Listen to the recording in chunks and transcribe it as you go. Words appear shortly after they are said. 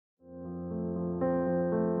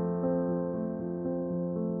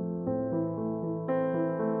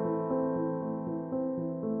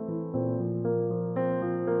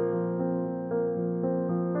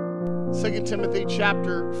2 Timothy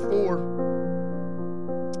chapter 4.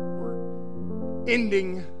 We're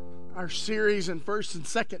ending our series in 1st and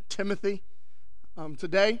 2nd Timothy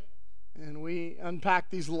today, and we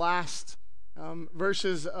unpack these last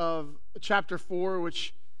verses of chapter 4,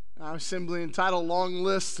 which I simply entitled Long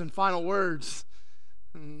Lists and Final Words.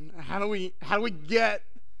 How do we get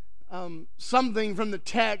something from the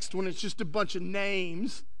text when it's just a bunch of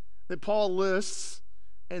names that Paul lists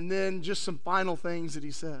and then just some final things that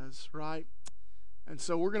he says, right? And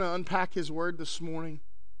so we're going to unpack his word this morning.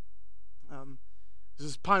 This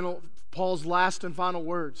is Paul's last and final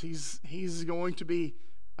words. He's going to be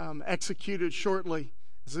executed shortly.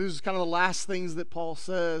 So this is kind of the last things that Paul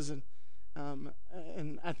says. And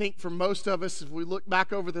I think for most of us, if we look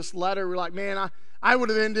back over this letter, we're like, man, I would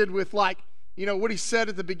have ended with what he said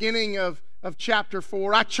at the beginning of chapter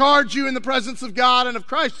 4. I charge you in the presence of God and of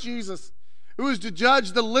Christ Jesus, who is to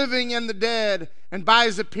judge the living and the dead, and by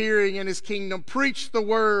his appearing in his kingdom, preach the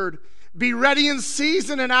word. Be ready in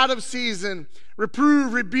season and out of season.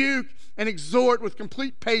 Reprove, rebuke, and exhort with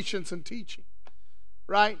complete patience and teaching.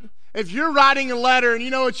 Right? If you're writing a letter and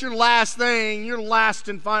you know it's your last thing, your last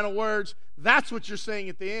and final words, that's what you're saying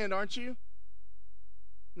at the end, aren't you?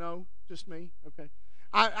 No? Just me? Okay.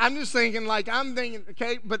 I'm just thinking,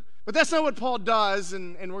 okay, but that's not what Paul does,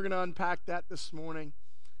 and we're going to unpack that this morning.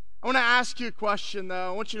 I want to ask you a question, though.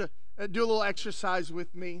 I want you to do a little exercise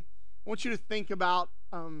with me. I want you to think about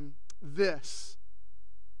this.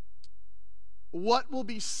 What will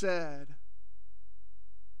be said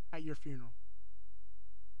at your funeral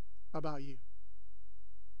about you?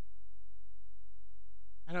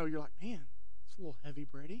 I know you're like, man, it's a little heavy,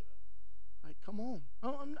 Brady. Like, come on.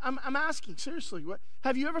 Oh, I'm asking, seriously.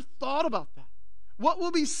 Have you ever thought about that? What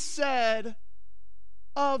will be said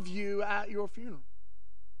of you at your funeral?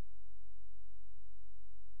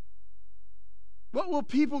 What will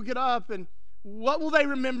people get up and what will they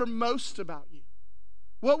remember most about you?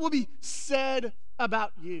 What will be said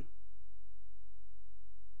about you?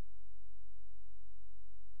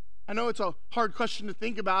 I know it's a hard question to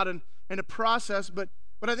think about and to process, but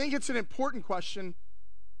I think it's an important question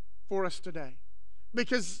for us today.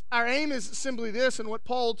 Because our aim is simply this, and what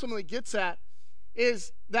Paul ultimately gets at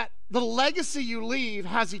is that the legacy you leave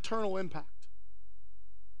has eternal impact.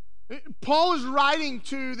 Paul is writing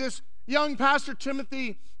to this young pastor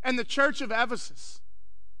Timothy and the church of Ephesus.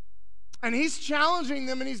 And he's challenging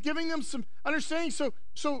them and he's giving them some understanding. So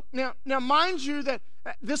now mind you that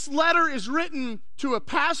this letter is written to a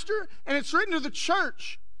pastor and it's written to the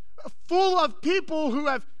church, full of people who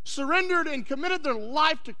have surrendered and committed their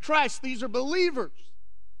life to Christ. These are believers.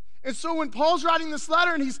 And so when Paul's writing this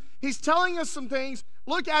letter and he's telling us some things,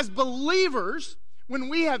 look, as believers, when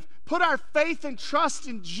we have put our faith and trust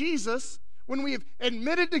in Jesus, when we have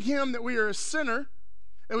admitted to him that we are a sinner,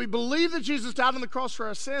 that we believe that Jesus died on the cross for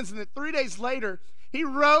our sins, and that 3 days later, he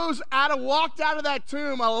walked out of that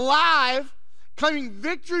tomb alive, claiming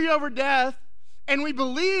victory over death, and we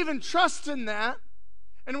believe and trust in that,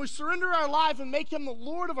 and we surrender our life and make him the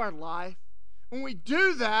Lord of our life. When we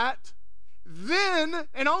do that, then,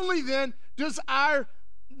 and only then, does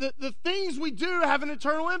the things we do have an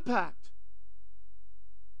eternal impact.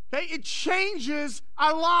 Okay? It changes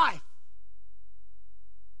our life.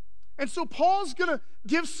 And so Paul's going to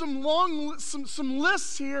give some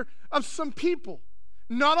lists here of some people.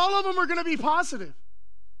 Not all of them are going to be positive.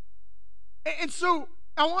 And so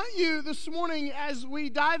I want you this morning, as we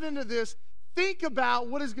dive into this, think about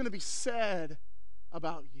what is going to be said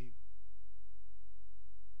about you.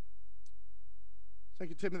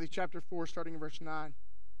 2 Timothy chapter 4, starting in verse 9.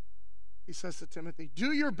 He says to Timothy,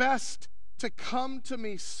 "Do your best to come to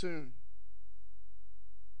me soon.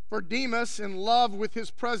 For Demas, in love with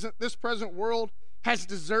this present world, has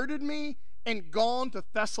deserted me and gone to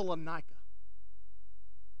Thessalonica.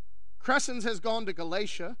 Crescens has gone to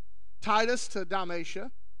Galatia, Titus to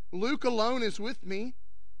Dalmatia. Luke alone is with me.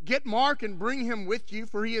 Get Mark and bring him with you,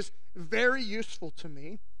 for he is very useful to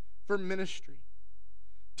me for ministry.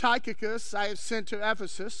 Tychicus I have sent to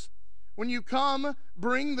Ephesus. When you come,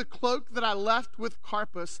 bring the cloak that I left with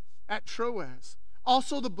Carpus at Troas.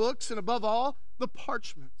 Also the books, and above all, the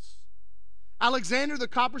parchments. Alexander the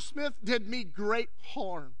coppersmith did me great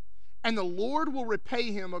harm, and the Lord will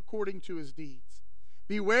repay him according to his deeds.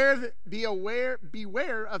 Beware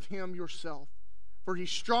of him yourself, for he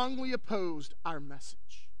strongly opposed our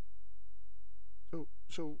message."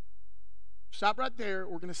 So stop right there.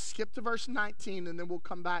 We're going to skip to verse 19, and then we'll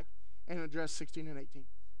come back and address 16 and 18.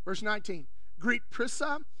 Verse 19, "Greet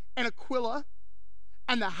Prisca and Aquila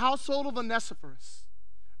and the household of Onesiphorus.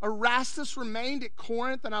 Erastus remained at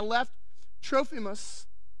Corinth, and I left Trophimus,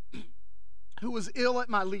 who was ill at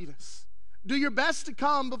Miletus. Do your best to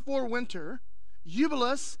come before winter.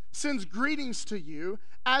 Eubulus sends greetings to you,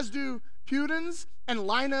 as do Pudens and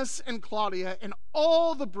Linus and Claudia and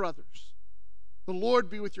all the brothers. The Lord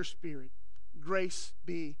be with your spirit. Grace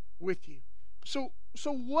be with you. So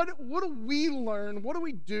what do we learn? What do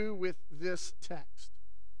we do with this text?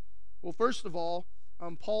 Well, first of all,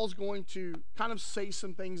 Paul's going to kind of say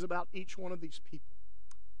some things about each one of these people.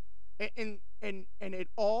 And it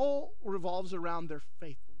all revolves around their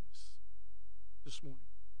faithfulness this morning.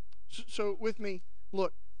 So with me,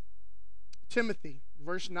 look, Timothy,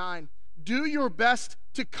 verse 9, do your best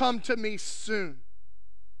to come to me soon.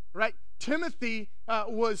 Right? Timothy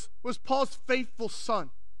was Paul's faithful son.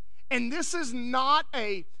 And this is not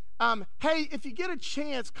a, hey, if you get a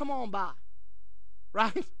chance, come on by.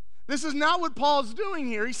 Right? This is not what Paul's doing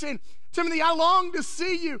here. He's saying, Timothy, I long to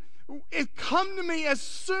see you. Come to me as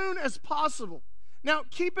soon as possible. Now,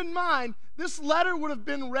 keep in mind, this letter would have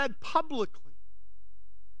been read publicly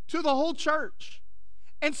to the whole church.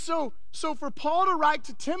 And so for Paul to write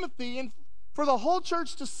to Timothy and for the whole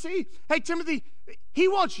church to see, hey, Timothy, he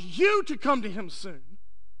wants you to come to him soon.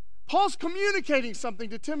 Paul's communicating something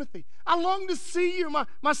to Timothy. I long to see you,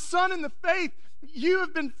 my son in the faith. You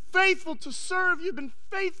have been faithful to serve. You've been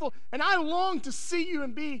faithful, and I long to see you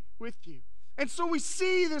and be with you. And so we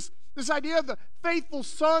see this idea of the faithful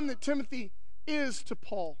son that Timothy is to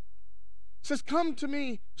Paul. He says, come to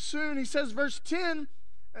me soon. He says, verse 10,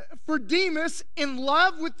 for Demas, in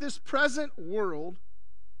love with this present world,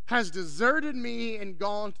 has deserted me and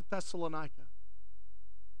gone to Thessalonica.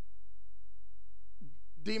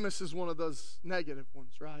 Demas is one of those negative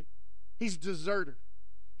ones, right? He's deserter.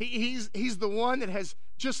 He's the one that has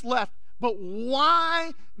just left. But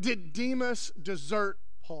why did Demas desert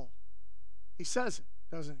Paul? He says it,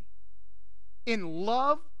 doesn't he? In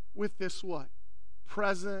love with this what?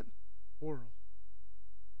 Present world.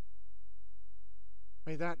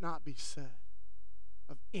 May that not be said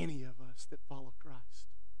of any of us that follow Christ.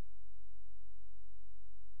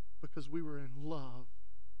 Because we were in love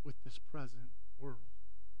with this present world.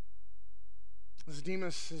 As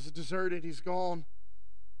Demas is deserted, he's gone.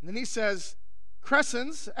 And then he says,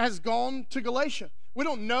 Crescens has gone to Galatia. We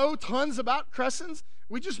don't know tons about Crescens.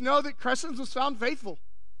 We just know that Crescens was found faithful.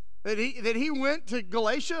 That he went to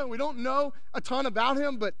Galatia. We don't know a ton about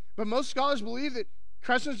him, but most scholars believe that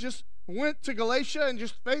Crescens just went to Galatia and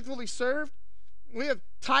just faithfully served. We have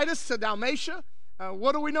Titus to Dalmatia.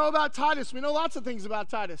 What do we know about Titus? We know lots of things about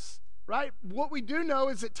Titus, right? What we do know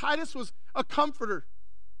is that Titus was a comforter.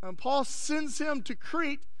 Paul sends him to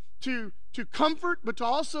Crete to comfort, but to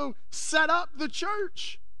also set up the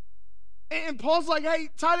church. And Paul's like, hey,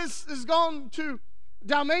 Titus has gone to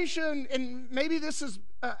Dalmatia, and maybe this is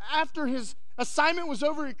after his assignment was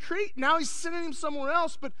over at Crete. Now he's sending him somewhere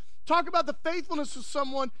else. But talk about the faithfulness of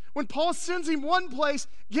someone. When Paul sends him one place,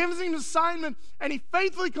 gives him an assignment, and he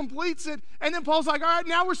faithfully completes it, and then Paul's like, all right,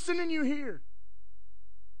 now we're sending you here.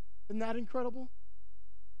 Isn't that incredible?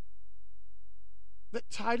 That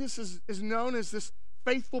Titus is known as this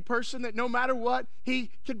faithful person, that no matter what, he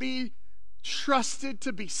could be trusted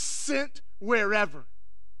to be sent wherever.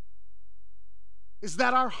 Is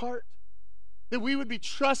that our heart? That we would be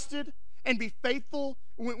trusted and be faithful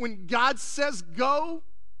when God says go,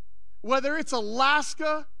 whether it's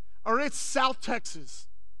Alaska or it's South Texas,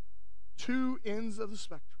 two ends of the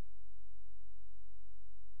spectrum.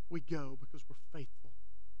 We go because we're faithful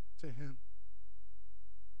to him.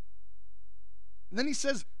 And then he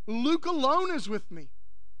says, Luke alone is with me.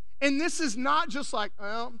 And this is not just like,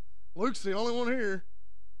 well, Luke's the only one here,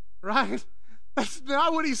 right? That's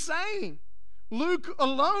not what he's saying. Luke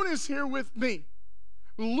alone is here with me.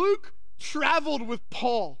 Luke traveled with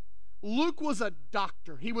Paul. Luke was a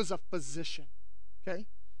doctor. He was a physician, okay?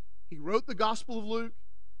 He wrote the Gospel of Luke,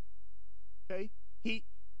 okay?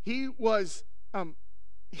 Here's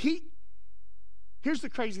the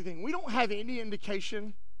crazy thing. We don't have any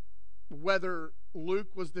indication whether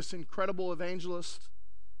Luke was this incredible evangelist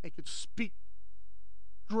and could speak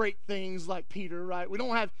great things like Peter, right? We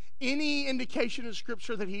don't have any indication in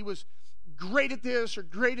Scripture that he was great at this or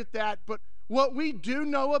great at that. But what we do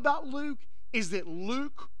know about Luke is that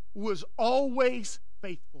Luke was always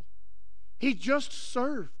faithful. He just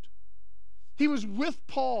served. He was with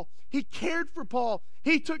Paul. He cared for Paul.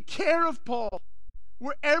 He took care of Paul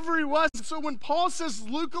wherever he was. So when Paul says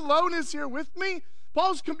Luke alone is here with me,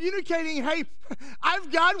 Paul's communicating, hey,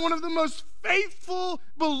 I've got one of the most faithful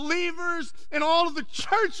believers in all of the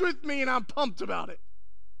church with me, and I'm pumped about it.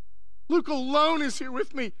 Luke alone is here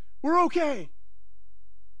with me. We're okay,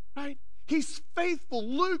 right? He's faithful.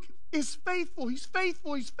 Luke is faithful. He's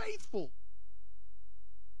faithful. He's faithful.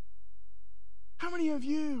 How many of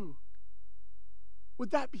you would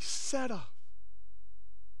that be said of?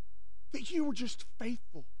 That you were just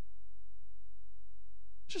faithful.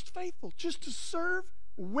 Just faithful. Just to serve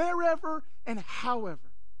wherever and however.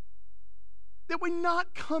 That we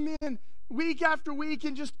not come in week after week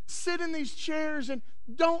and just sit in these chairs and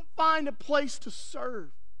don't find a place to serve.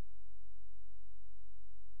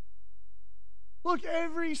 Look,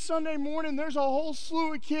 every Sunday morning there's a whole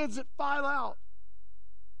slew of kids that file out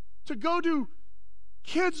to go do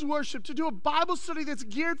kids worship, to do a Bible study that's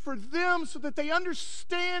geared for them so that they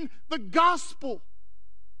understand the gospel.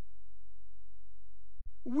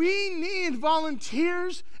 We need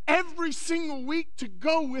volunteers every single week to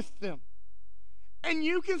go with them. And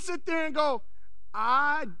you can sit there and go,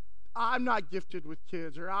 I'm not gifted with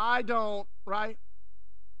kids, or I don't, right?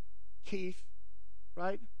 Keith,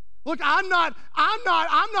 right? Look, I'm not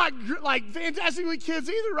like fantastic with kids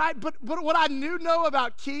either, right? But what I do know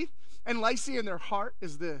about Keith and Lacey in their heart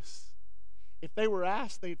is this. If they were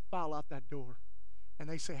asked, they'd file out that door and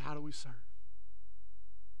they say, how do we serve?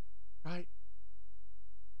 Right?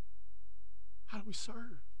 How do we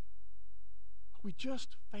serve? Are we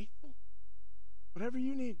just faithful? Whatever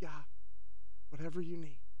you need, God. Whatever you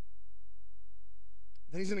need.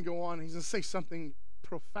 Then he's going to go on. He's going to say something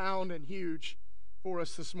profound and huge for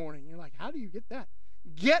us this morning. You're like, how do you get that?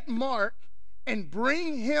 Get Mark and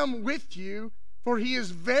bring him with you, for he is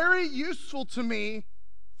very useful to me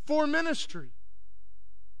for ministry.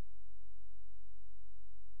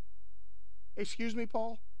 Excuse me,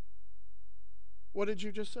 Paul? What did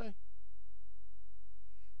you just say?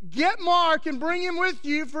 Get Mark and bring him with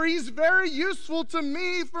you, for he's very useful to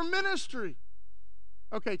me for ministry.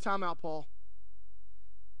 Okay, time out, Paul.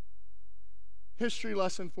 History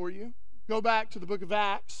lesson for you. Go back to the book of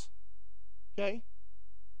Acts. Okay?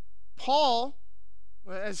 Paul,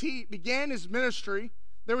 as he began his ministry,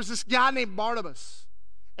 there was this guy named Barnabas.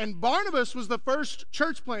 And Barnabas was the first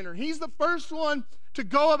church planter. He's the first one to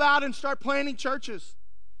go about and start planting churches.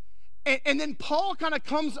 And then Paul kind of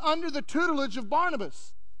comes under the tutelage of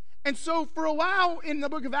Barnabas. And so for a while in the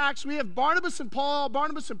book of Acts, we have Barnabas and Paul,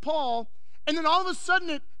 and then all of a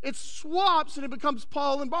sudden it swaps and it becomes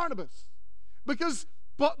Paul and Barnabas. Because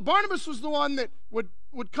Barnabas was the one that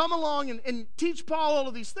would come along and teach Paul all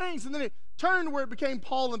of these things, and then it turned where it became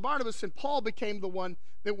Paul and Barnabas, and Paul became the one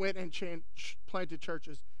that went and planted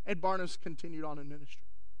churches, and Barnabas continued on in ministry.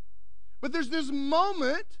 But there's this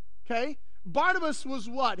moment, okay, Barnabas was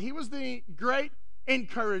what? He was the great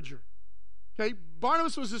encourager. Okay,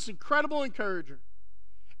 Barnabas was this incredible encourager.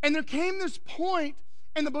 And there came this point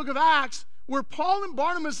in the book of Acts where Paul and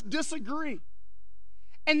Barnabas disagree.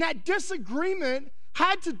 And that disagreement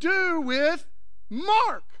had to do with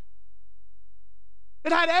Mark.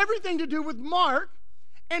 It had everything to do with Mark.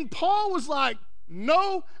 And Paul was like,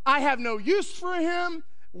 no, I have no use for him.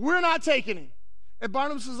 We're not taking him. And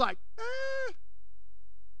Barnabas was like,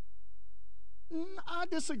 I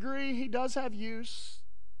disagree. He does have use.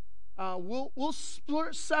 We'll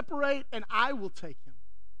separate, and I will take him.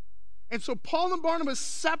 And so Paul and Barnabas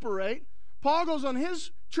separate. Paul goes on his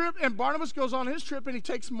trip, and Barnabas goes on his trip, and he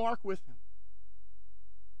takes Mark with him.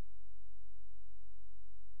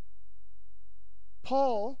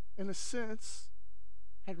 Paul, in a sense,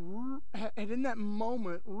 had in that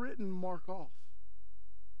moment written Mark off.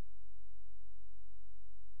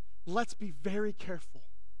 Let's be very careful.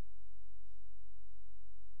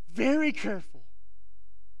 Very careful.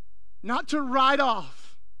 Not to write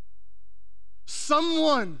off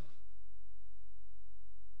someone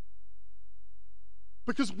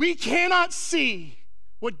because we cannot see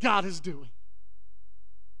what God is doing.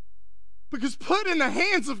 Because put in the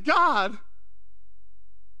hands of God,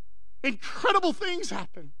 incredible things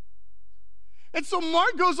happen. And so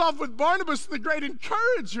Mark goes off with Barnabas, the great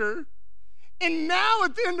encourager, and now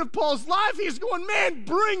at the end of Paul's life, he's going, man,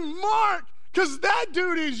 bring Mark, because that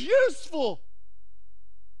dude is useful.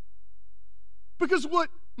 Because what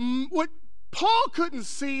Paul couldn't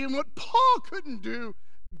see and what Paul couldn't do,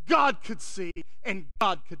 God could see and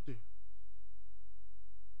God could do.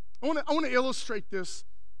 I want to illustrate this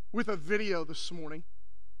with a video this morning.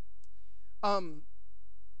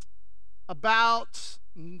 About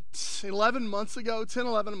 11 months ago,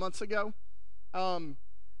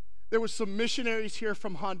 there were some missionaries here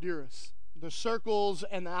from Honduras. The Circles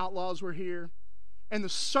and the Outlaws were here. And the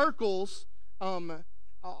Circles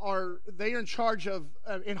are in charge of,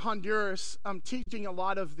 in Honduras, teaching a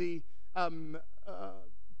lot of the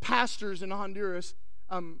pastors in Honduras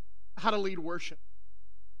how to lead worship.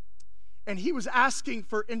 And he was asking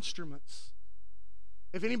for instruments.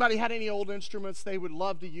 If anybody had any old instruments, they would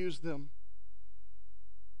love to use them.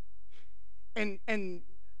 And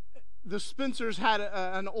the Spencers had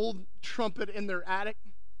an old trumpet in their attic,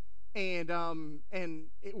 and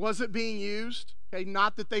it wasn't being used. Okay,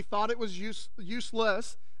 not that they thought it was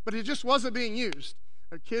useless, but it just wasn't being used.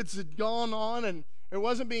 Their kids had gone on, and it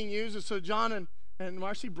wasn't being used. And so John and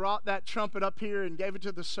Marcy brought that trumpet up here and gave it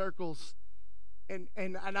to the circles.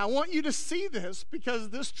 And I want you to see this, because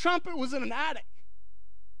this trumpet was in an attic.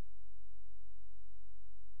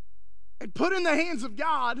 And put in the hands of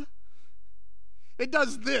God, it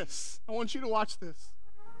does this. I want you to watch this.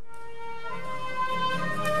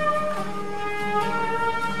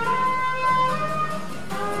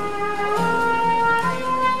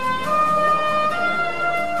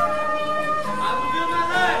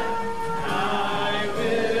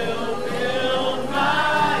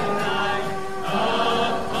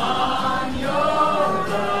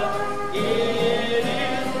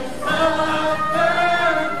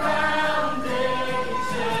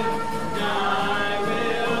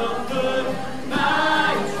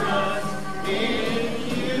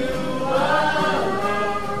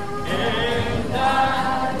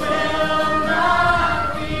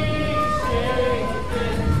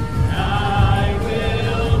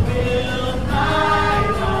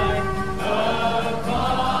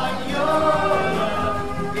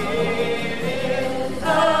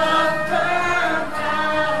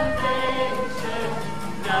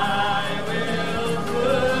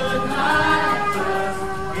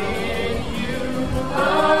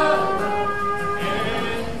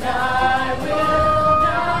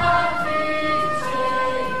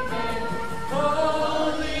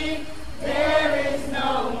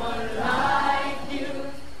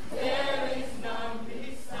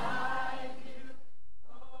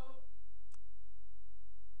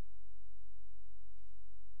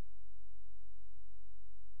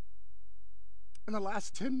 In the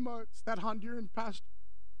last 10 months, that Honduran pastor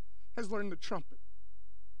has learned the trumpet.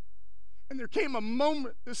 And there came a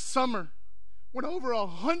moment this summer when over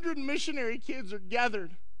 100 missionary kids are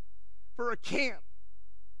gathered for a camp,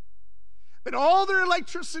 that all their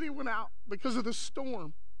electricity went out because of the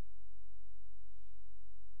storm.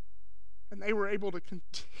 And they were able to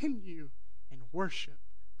continue and worship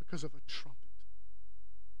because of a trumpet.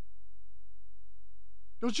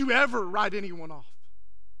 Don't you ever write anyone off.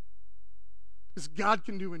 Because God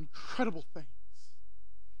can do incredible things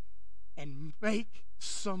and make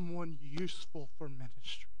someone useful for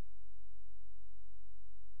ministry.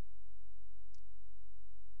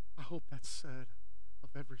 I hope that's said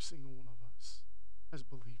of every single one of us as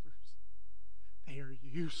believers. They are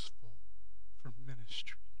useful for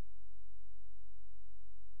ministry.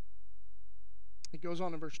 It goes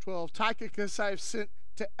on in verse 12. Tychicus I have sent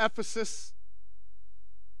to Ephesus.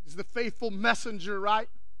 He's the faithful messenger, right?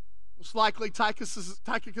 Most likely Tychicus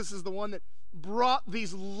is the one that brought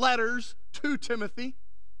these letters to Timothy.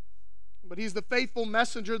 But he's the faithful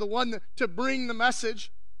messenger, the one to bring the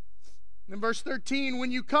message. In verse 13,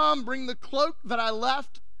 when you come, bring the cloak that I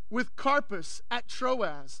left with Carpus at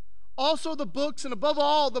Troas. Also the books, and above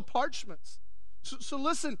all, the parchments. So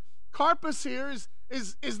listen, Carpus here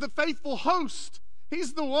is the faithful host.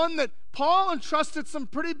 He's the one that Paul entrusted some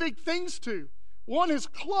pretty big things to. One, his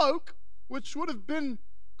cloak, which would have been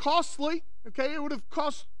costly, okay? It would have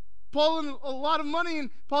cost Paul a lot of money, and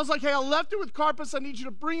Paul's like, hey, I left it with Carpus. I need you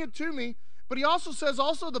to bring it to me. But he also says,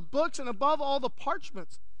 also the books, and above all, the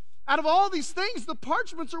parchments. Out of all these things, the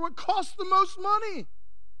parchments are what cost the most money.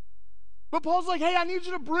 But Paul's like, hey, I need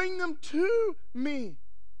you to bring them to me.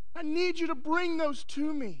 I need you to bring those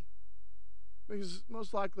to me. Because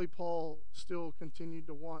most likely Paul still continued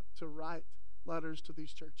to want to write letters to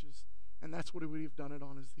these churches. And that's what he would have done it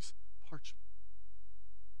on, is these parchments.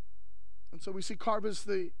 And so we see Carpus,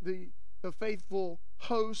 the faithful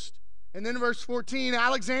host. And then in verse 14,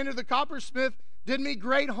 Alexander the coppersmith did me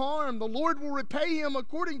great harm. The Lord will repay him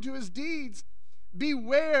according to his deeds.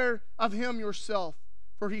 Beware of him yourself,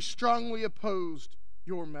 for he strongly opposed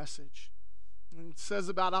your message. And it says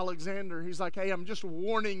about Alexander, he's like, hey, I'm just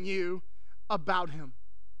warning you about him.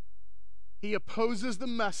 He opposes the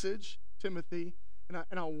message, Timothy, and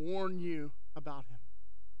I'll warn you about him.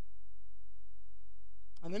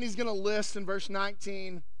 And then he's going to list in verse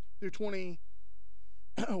 19 through 21,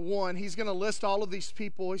 he's going to list all of these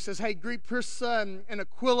people. He says, hey, greet Prisca and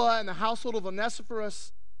Aquila and the household of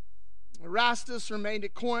Onesiphorus. Erastus remained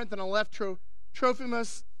at Corinth, and I left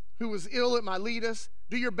Trophimus, who was ill at Miletus.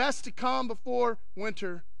 Do your best to come before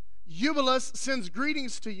winter. Eubulus sends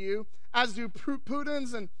greetings to you, as do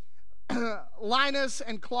Pudens and Linus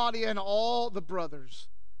and Claudia and all the brothers.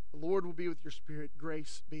 The Lord will be with your spirit.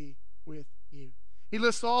 Grace be with you. He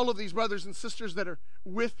lists all of these brothers and sisters that are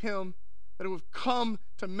with him, that have come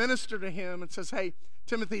to minister to him and says, hey,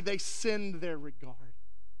 Timothy, they send their regard.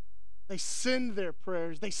 They send their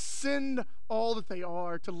prayers. They send all that they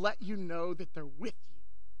are to let you know that they're with you.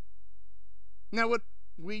 Now, what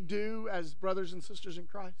we do as brothers and sisters in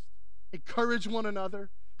Christ, encourage one another.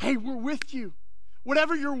 Hey, we're with you.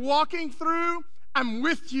 Whatever you're walking through, I'm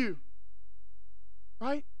with you.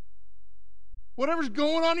 Right? Whatever's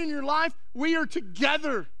going on in your life, we are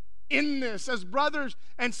together in this as brothers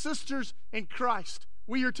and sisters in Christ.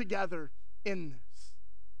 We are together in this.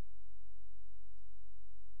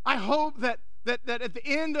 I hope that at the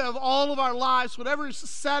end of all of our lives, whatever is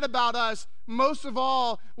said about us, most of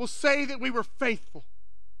all will say that we were faithful.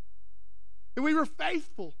 That we were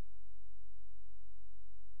faithful.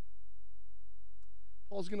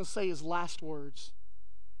 Paul's going to say his last words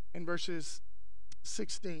in verses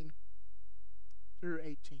 16 through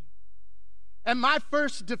 18. At my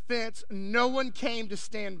first defense, no one came to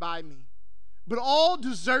stand by me, but all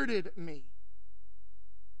deserted me.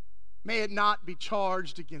 May it not be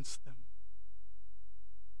charged against them.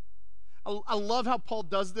 I love how Paul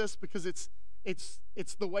does this because it's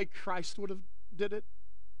the way Christ would have did it,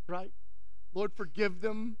 right? Lord, forgive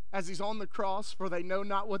them as he's on the cross, for they know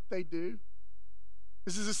not what they do.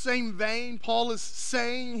 This is the same vein Paul is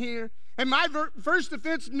saying here. In my first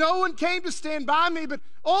defense, no one came to stand by me, but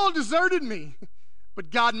all deserted me. But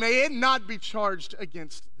God, may it not be charged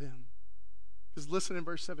against them. Because listen in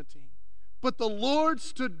verse 17. But the Lord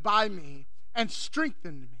stood by me and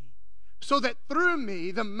strengthened me, so that through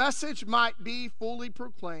me the message might be fully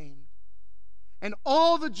proclaimed, and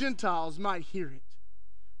all the Gentiles might hear it.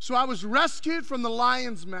 So I was rescued from the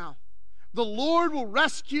lion's mouth. The Lord will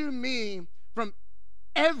rescue me from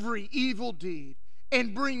every evil deed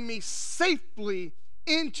and bring me safely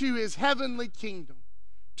into his heavenly kingdom.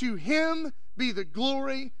 To him be the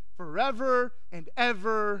glory forever and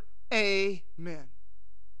ever. Amen.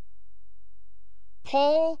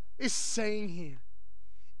 Paul is saying here,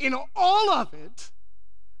 in all of it,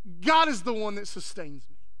 God is the one that sustains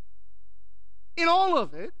me. In all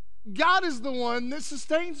of it, God is the one that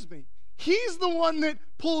sustains me. He's the one that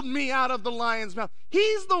pulled me out of the lion's mouth.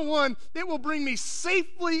 He's the one that will bring me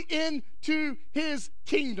safely into his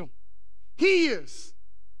kingdom. He is.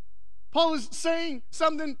 Paul is saying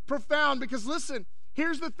something profound because listen,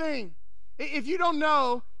 here's the thing. If you don't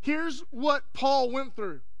know, here's what Paul went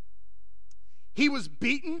through. He was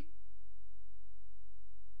beaten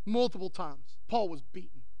multiple times. Paul was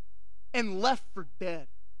beaten and left for dead.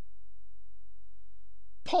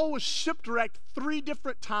 Paul was shipwrecked 3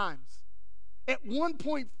 different times. At one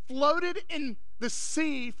point, floated in the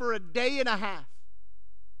sea for a day and a half.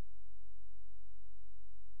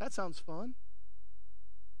 That sounds fun.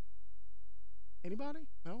 Anybody?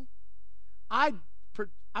 No? I'm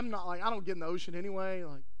not like, I don't get in the ocean anyway.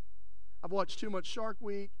 Like, I've watched too much Shark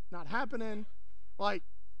Week. Not happening. Like,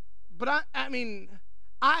 but I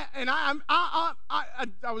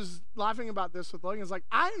was laughing about this with Logan. It's like,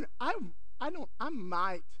 I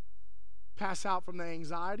might pass out from the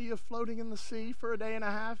anxiety of floating in the sea for a day and a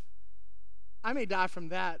half. I may die from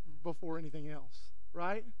that before anything else,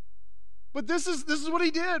 right? But this is what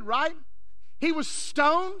he did, right? He was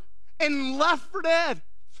stoned and left for dead.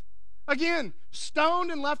 Again,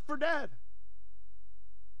 stoned and left for dead.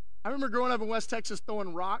 I remember growing up in West Texas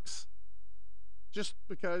throwing rocks just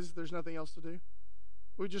because there's nothing else to do.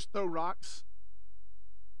 We just throw rocks.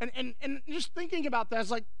 And just thinking about that, it's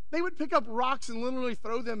like they would pick up rocks and literally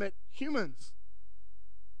throw them at humans.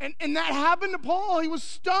 And that happened to Paul. He was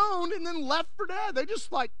stoned and then left for dead. They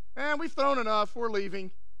just like, we've thrown enough. We're leaving.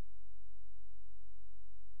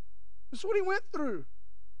 That's what he went through.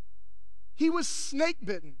 He was snake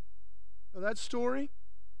bitten. Now that story,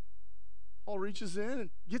 Paul reaches in and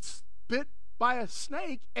gets bit by a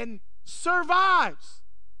snake and survives.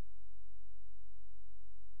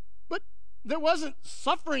 But there wasn't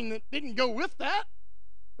suffering that didn't go with that.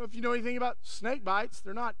 If you know anything about snake bites,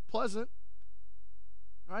 they're not pleasant.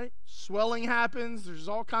 Right? Swelling happens. There's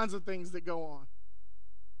all kinds of things that go on.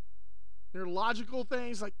 Neurological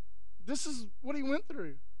things. Like, this is what he went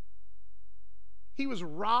through. He was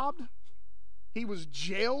robbed. He was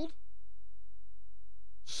jailed.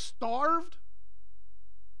 Starved.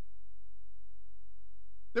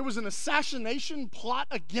 There was an assassination plot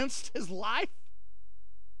against his life.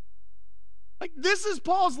 Like, this is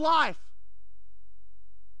Paul's life.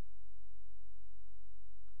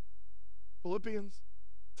 Philippians.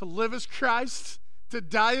 To live as Christ, to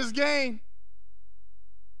die as gain.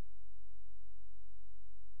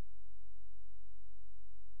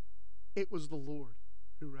 It was the Lord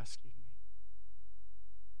who rescued me.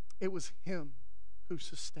 It was him who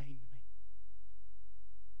sustained me.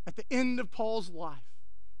 at the end of Paul's life,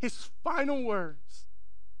 his final words.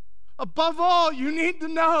 Above all, you need to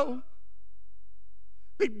know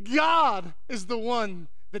that God is the one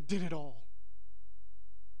that did it all.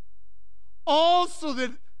 All so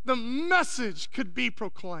that the message could be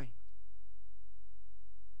proclaimed.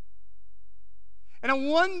 And I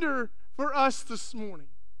wonder for us this morning,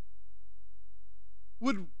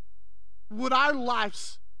 would our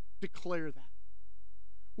lives declare that?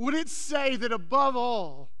 Would it say that above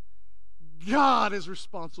all, God is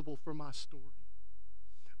responsible for my story?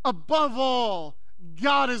 Above all,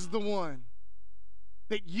 God is the one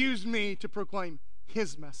that used me to proclaim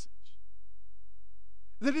His message.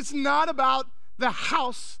 That it's not about the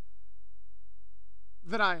house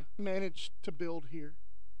that I managed to build here.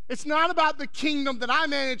 It's not about the kingdom that I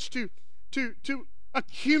managed to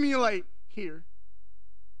accumulate here.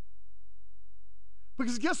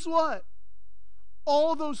 Because guess what?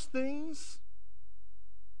 All those things,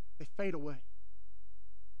 they fade away.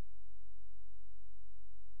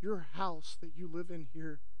 Your house that you live in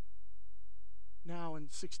here now in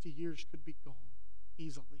 60 years could be gone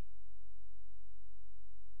easily.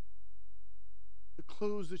 The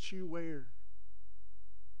clothes that you wear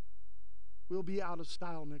will be out of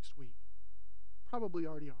style next week. Probably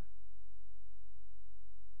already are.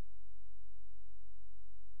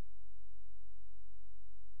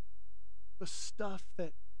 The stuff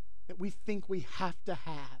that we think we have to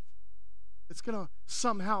have, that's going to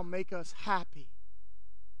somehow make us happy,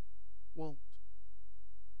 won't.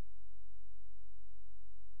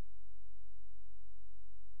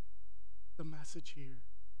 The message here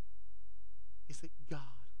is that God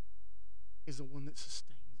is the one that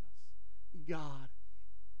sustains us. God.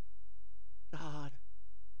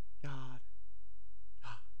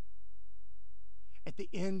 At the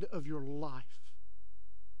end of your life,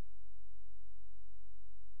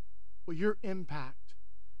 will your impact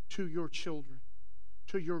to your children,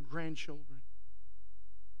 to your grandchildren,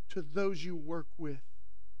 to those you work with,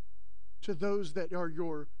 to those that are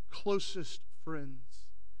your closest friends,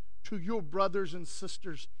 to your brothers and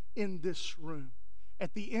sisters in this room,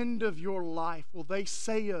 at the end of your life, will they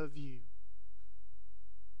say of you,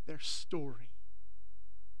 their story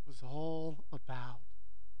was all about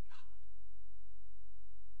God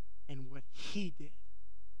and what He did?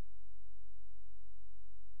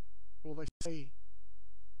 Will they say,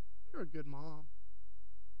 you're a good mom?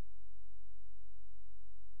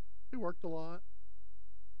 They worked a lot.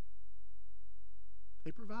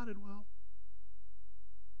 They provided well.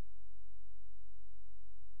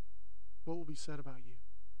 What will be said about you?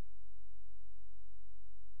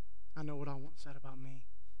 I know what I want said about me.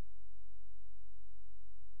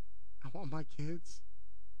 I want my kids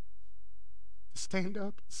to stand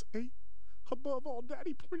up and say, above all,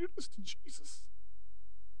 Daddy pointed us to Jesus.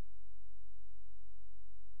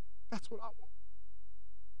 That's what I want.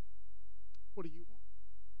 What do you want?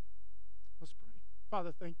 Let's pray.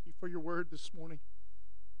 Father, thank you for your word this morning.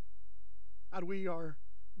 God, we are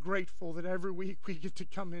grateful that every week we get to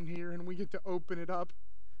come in here and we get to open it up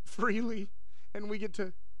freely, and we get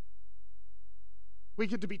to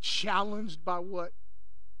be challenged by what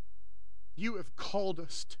you have called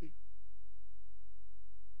us to.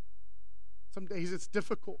 Some days it's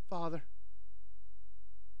difficult, Father.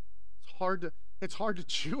 It's hard to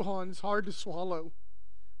chew on. It's hard to swallow.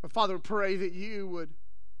 But Father, pray that you would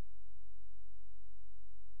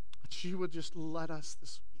just let us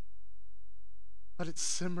this week. Let it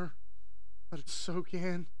simmer. Let it soak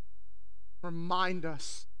in. Remind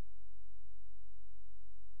us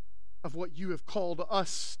of what you have called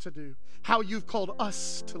us to do, how you've called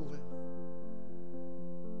us to live.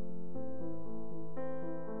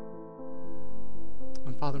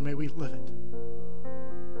 And Father, may we live it.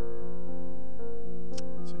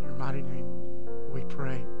 It's in your mighty name we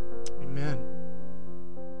pray.